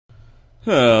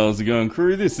How's it going,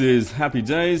 crew? This is Happy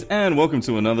Days, and welcome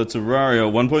to another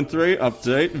Terraria 1.3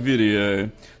 update video.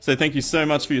 So thank you so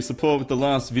much for your support with the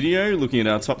last video, looking at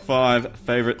our top 5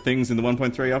 favourite things in the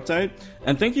 1.3 update.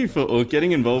 And thank you for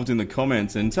getting involved in the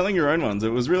comments and telling your own ones. It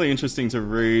was really interesting to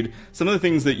read some of the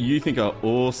things that you think are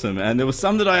awesome, and there were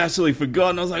some that I actually forgot,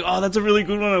 and I was like, oh, that's a really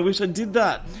good one, I wish I did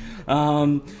that.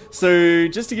 So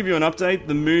just to give you an update,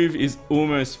 the move is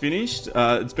almost finished.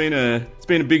 It's been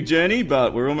a big journey,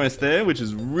 but we're almost there, which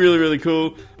is really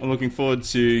cool. I'm looking forward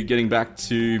to getting back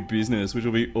to business, which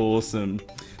will be awesome.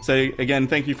 So again,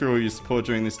 thank you for all your support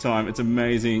during this time. It's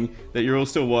amazing that you're all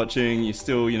still watching, you're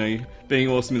still, being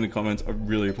awesome in the comments. I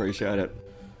really appreciate it.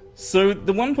 So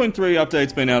the 1.3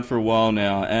 update's been out for a while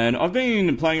now, and I've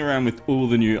been playing around with all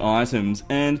the new items,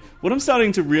 and what I'm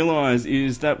starting to realise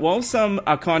is that while some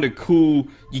are kind of cool,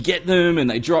 you get them and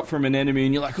they drop from an enemy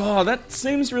and you're like, oh, that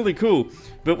seems really cool,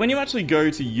 but when you actually go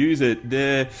to use it,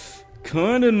 they're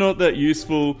kind of not that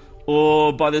useful,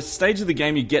 or by the stage of the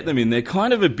game you get them in, they're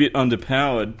kind of a bit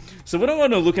underpowered. So what I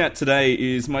want to look at today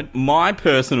is my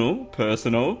personal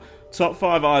top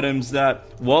 5 items that,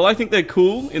 while I think they're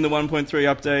cool in the 1.3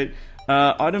 update,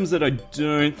 items that I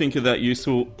don't think are that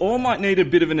useful or might need a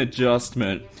bit of an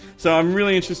adjustment. So I'm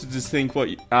really interested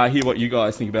to hear what you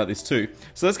guys think about this too.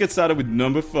 So let's get started with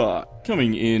number 5.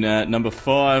 Coming in at number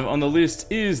 5 on the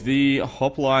list is the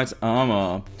Hoplite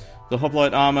Armor. The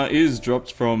Hoplite Armor is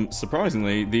dropped from,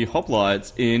 surprisingly, the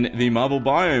Hoplites in the Marble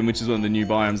biome, which is one of the new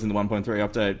biomes in the 1.3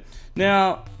 update.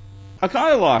 Now, I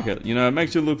kind of like it, it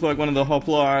makes you look like one of the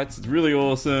hoplites. It's really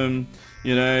awesome,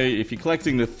 if you're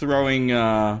collecting the throwing,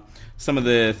 some of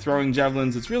the throwing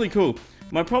javelins, it's really cool.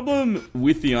 My problem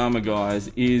with the armor, guys,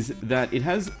 is that it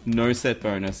has no set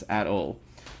bonus at all.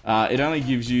 It only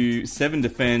gives you 7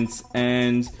 defense,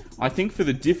 and I think for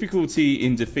the difficulty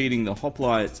in defeating the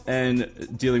hoplites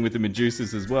and dealing with the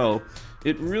Medusas as well,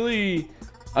 I think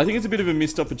it's a bit of a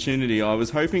missed opportunity. I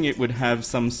was hoping it would have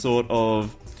some sort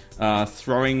of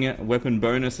throwing weapon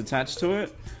bonus attached to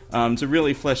it, to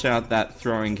really flesh out that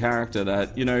throwing character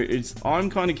that, I'm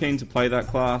kind of keen to play that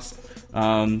class.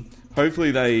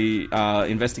 Hopefully they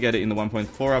investigate it in the 1.4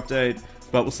 update,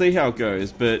 but we'll see how it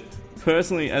goes. But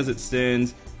personally, as it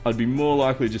stands, I'd be more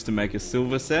likely just to make a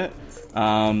silver set,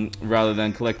 rather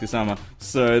than collect this armor.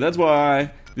 So that's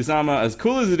why this armor, as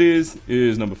cool as it is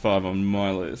number 5 on my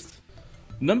list.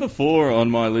 Number 4 on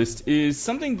my list is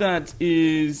something that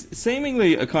is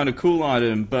seemingly a kind of cool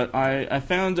item, but I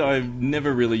found I've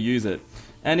never really used it.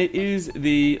 And it is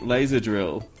the laser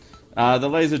drill. The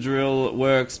laser drill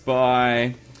works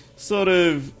by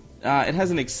it has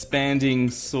an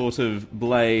expanding sort of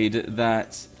blade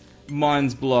that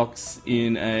mines blocks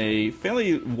in a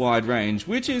fairly wide range,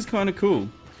 which is kind of cool.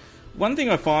 One thing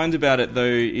I find about it though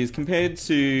is, compared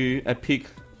to a pick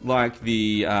like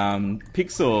the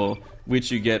Pixel,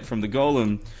 which you get from the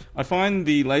Golem, I find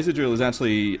the laser drill is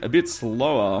actually a bit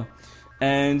slower,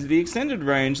 and the extended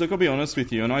range, look, I'll be honest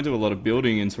with you, and I do a lot of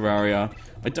building in Terraria,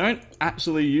 I don't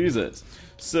actually use it.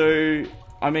 So,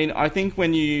 I think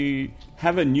when you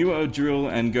have a newer drill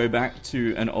and go back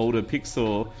to an older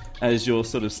Pixel as your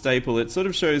sort of staple, it sort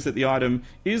of shows that the item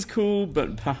is cool,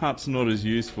 but perhaps not as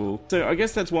useful. So I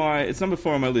guess that's why it's number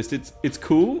 4 on my list. It's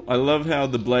cool, I love how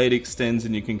the blade extends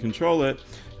and you can control it.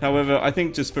 However, I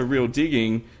think just for real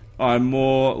digging, I'm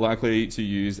more likely to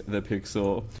use the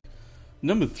Pixel.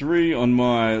 Number 3 on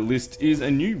my list is a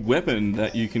new weapon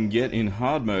that you can get in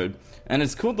hard mode, and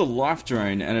it's called the Life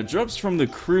Drain, and it drops from the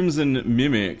Crimson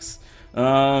Mimics.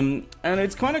 And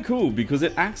it's kind of cool because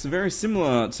it acts very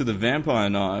similar to the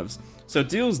Vampire Knives, so it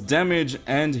deals damage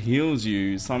and heals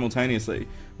you simultaneously,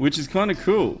 which is kind of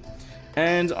cool.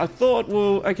 And I thought,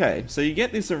 well, okay, so you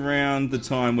get this around the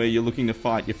time where you're looking to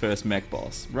fight your first mech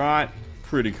boss, right?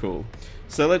 Pretty cool.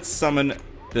 So let's summon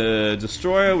the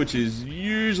Destroyer, which is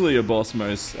usually a boss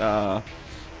most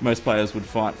players would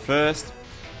fight first.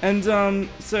 And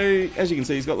so, as you can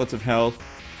see, he's got lots of health.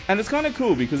 And it's kind of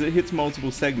cool because it hits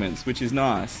multiple segments, which is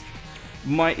nice.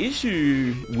 My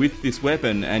issue with this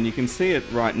weapon, and you can see it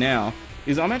right now,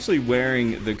 is I'm actually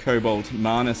wearing the Cobalt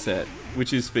Mana set,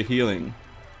 which is for healing.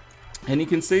 And you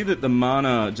can see that the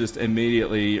mana just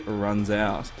immediately runs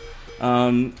out.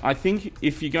 I think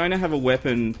if you're going to have a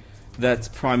weapon that's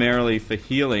primarily for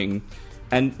healing,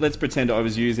 and let's pretend I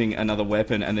was using another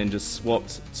weapon and then just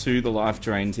swapped to the Life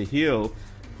Drain to heal,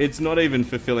 it's not even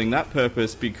fulfilling that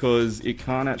purpose because it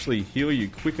can't actually heal you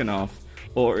quick enough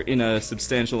or in a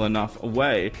substantial enough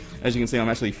way. As you can see, I'm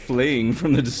actually fleeing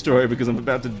from the Destroyer because I'm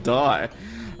about to die.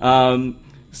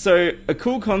 So, a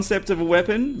cool concept of a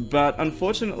weapon, but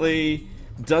unfortunately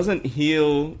doesn't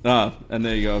heal... and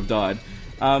there you go, I've died.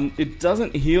 It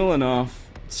doesn't heal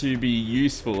enough to be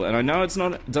useful. And I know it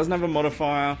doesn't have a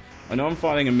modifier. I know I'm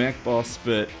fighting a mech boss,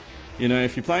 but you know,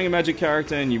 if you're playing a magic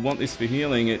character and you want this for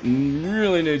healing, it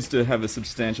really needs to have a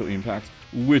substantial impact,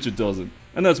 which it doesn't.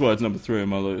 And that's why it's number 3 on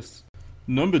my list.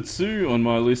 Number 2 on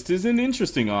my list is an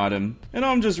interesting item, and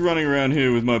I'm just running around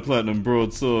here with my platinum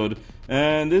broadsword,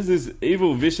 and there's this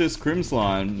evil, vicious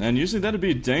Crimslime, and usually that'd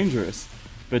be dangerous.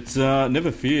 But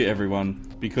never fear,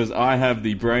 everyone, because I have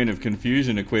the Brain of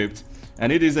Confusion equipped,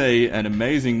 and it is an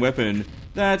amazing weapon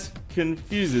that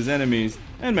confuses enemies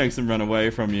and makes them run away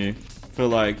from you for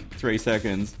like 3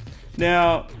 seconds.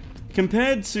 Now,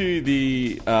 compared to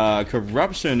the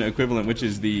Corruption equivalent, which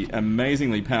is the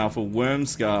amazingly powerful Worm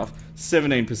Scarf,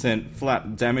 17%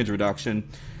 flat damage reduction,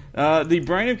 the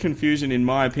Brain of Confusion, in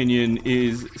my opinion,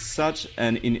 is such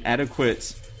an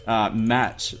inadequate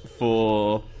match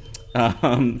for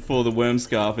the Worm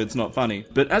Scarf. It's not funny.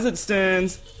 But as it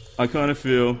stands, I kind of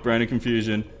feel Brain of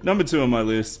Confusion, number 2 on my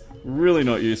list, really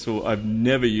not useful. I've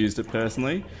never used it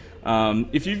personally.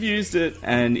 If you've used it,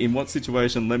 and in what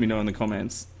situation, let me know in the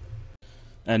comments.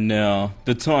 And now,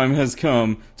 the time has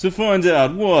come to find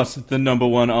out what the number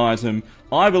 1 item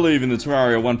I believe in the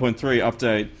Terraria 1.3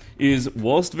 update is,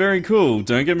 whilst very cool,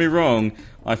 don't get me wrong,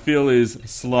 I feel is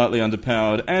slightly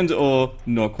underpowered and or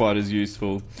not quite as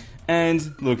useful.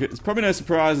 And look, it's probably no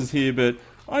surprises here, but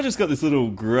I just got this little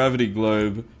gravity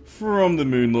globe from the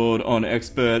Moonlord on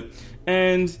Expert,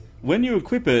 and when you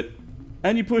equip it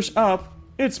and you push up,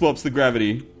 it swaps the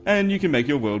gravity, and you can make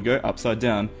your world go upside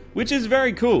down, which is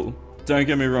very cool. Don't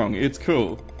get me wrong, it's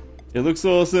cool. It looks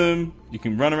awesome. You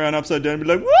can run around upside down and be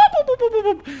like, whoop, whoop, whoop,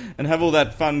 whoop, whoop, and have all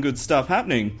that fun, good stuff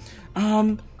happening.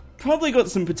 Probably got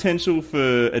some potential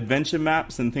for adventure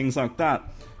maps and things like that.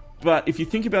 But if you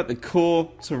think about the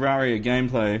core Terraria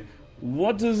gameplay,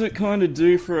 what does it kind of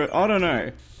do for it? I don't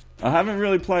know. I haven't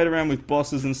really played around with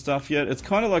bosses and stuff yet. It's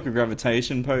kind of like a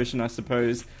gravitation potion, I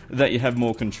suppose, that you have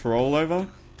more control over,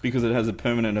 because it has a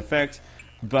permanent effect.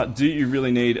 But do you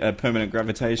really need a permanent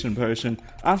gravitation potion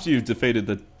after you've defeated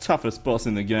the toughest boss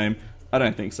in the game? I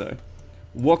don't think so.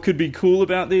 What could be cool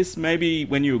about this? Maybe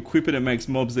when you equip it, it makes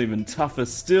mobs even tougher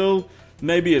still.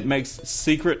 Maybe it makes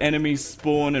secret enemies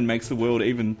spawn and makes the world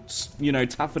even, you know,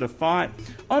 tougher to fight.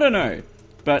 I don't know.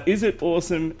 But is it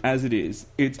awesome as it is?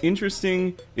 It's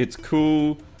interesting, it's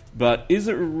cool, but is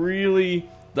it really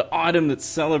the item that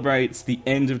celebrates the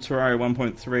end of Terraria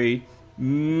 1.3?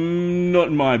 Not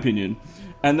in my opinion.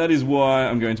 And that is why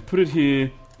I'm going to put it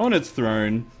here on its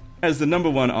throne as the number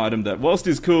 1 item that, whilst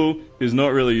is cool, is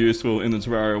not really useful in the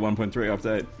Terraria 1.3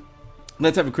 update.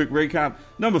 Let's have a quick recap.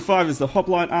 Number 5 is the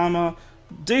Hoplite armor.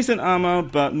 Decent armor,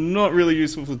 but not really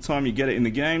useful for the time you get it in the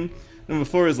game. Number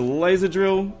 4 is a laser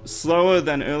drill, slower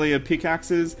than earlier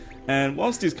pickaxes, and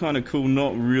whilst is kind of cool,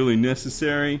 not really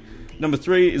necessary. Number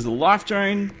 3 is a life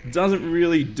drain, doesn't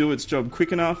really do its job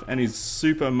quick enough, and is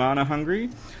super mana hungry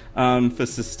for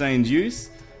sustained use.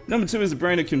 Number 2 is a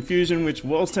Brain of Confusion, which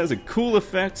whilst has a cool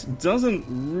effect, isn't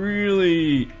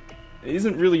really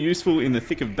useful in the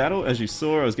thick of battle. As you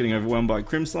saw, I was getting overwhelmed by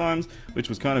Crimslimes, which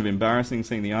was kind of embarrassing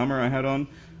seeing the armor I had on,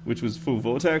 which was full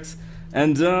vortex.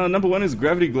 And number 1 is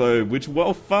Gravity Globe, which,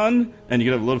 while fun, and you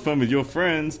can have a lot of fun with your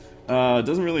friends,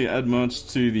 doesn't really add much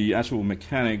to the actual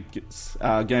mechanics,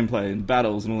 gameplay and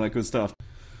battles and all that good stuff.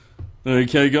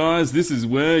 Okay guys, this is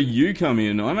where you come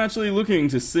in. I'm actually looking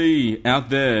to see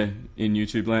out there in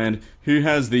YouTube land who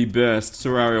has the best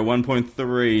Terraria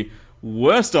 1.3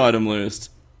 worst item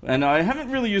list. And I haven't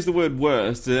really used the word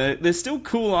worst. They're still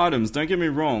cool items, don't get me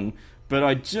wrong, but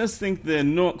I just think they're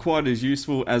not quite as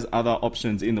useful as other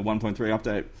options in the 1.3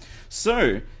 update.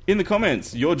 So, in the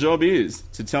comments, your job is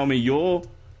to tell me your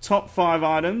top 5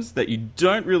 items that you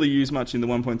don't really use much in the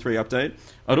 1.3 update.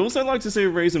 I'd also like to see a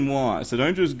reason why, so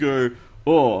don't just go,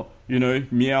 oh, you know,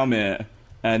 meow meh,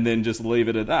 and then just leave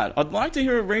it at that. I'd like to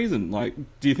hear a reason, like,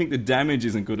 do you think the damage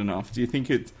isn't good enough? Do you think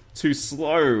it's too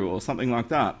slow, or something like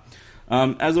that?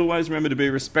 As always, remember to be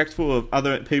respectful of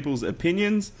other people's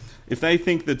opinions. If they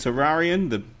think the Terrarian,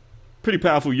 the pretty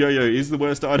powerful yo-yo, is the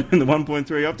worst item in the 1.3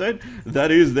 update, that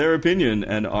is their opinion,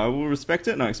 and I will respect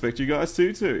it, and I expect you guys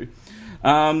to too.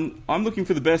 I'm looking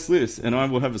for the best list, and I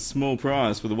will have a small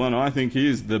prize for the one I think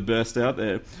is the best out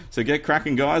there. So get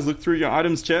cracking, guys. Look through your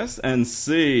items chest and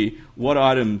see what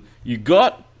item you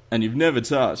got and you've never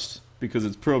touched, because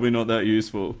it's probably not that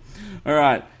useful.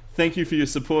 Alright, thank you for your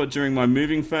support during my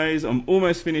moving phase. I'm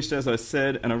almost finished, as I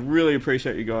said, and I really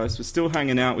appreciate you guys for still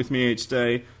hanging out with me each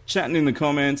day, chatting in the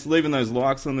comments, leaving those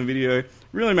likes on the video.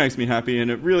 Really makes me happy,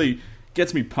 and it really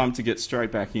gets me pumped to get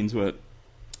straight back into it.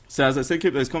 So as I said,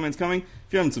 keep those comments coming.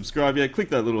 If you haven't subscribed yet, click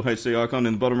that little HD icon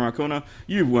in the bottom right corner.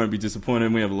 You won't be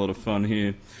disappointed. We have a lot of fun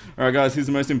here. Alright guys, here's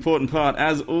the most important part.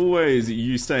 As always,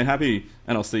 you stay happy,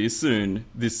 and I'll see you soon.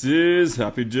 This is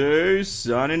Happy Days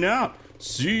signing out.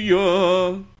 See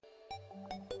ya!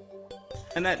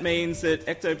 And that means that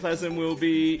ectoplasm will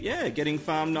be, getting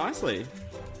farmed nicely.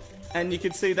 And you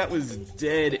can see that was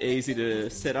dead easy to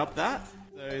set up that.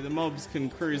 So the mobs can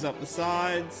cruise up the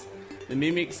sides. The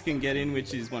mimics can get in,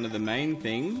 which is one of the main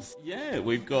things. Yeah,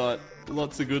 we've got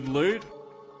lots of good loot.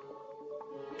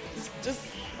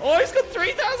 Oh, he's got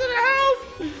 3,000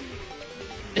 health!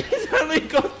 He's only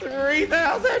got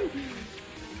 3,000!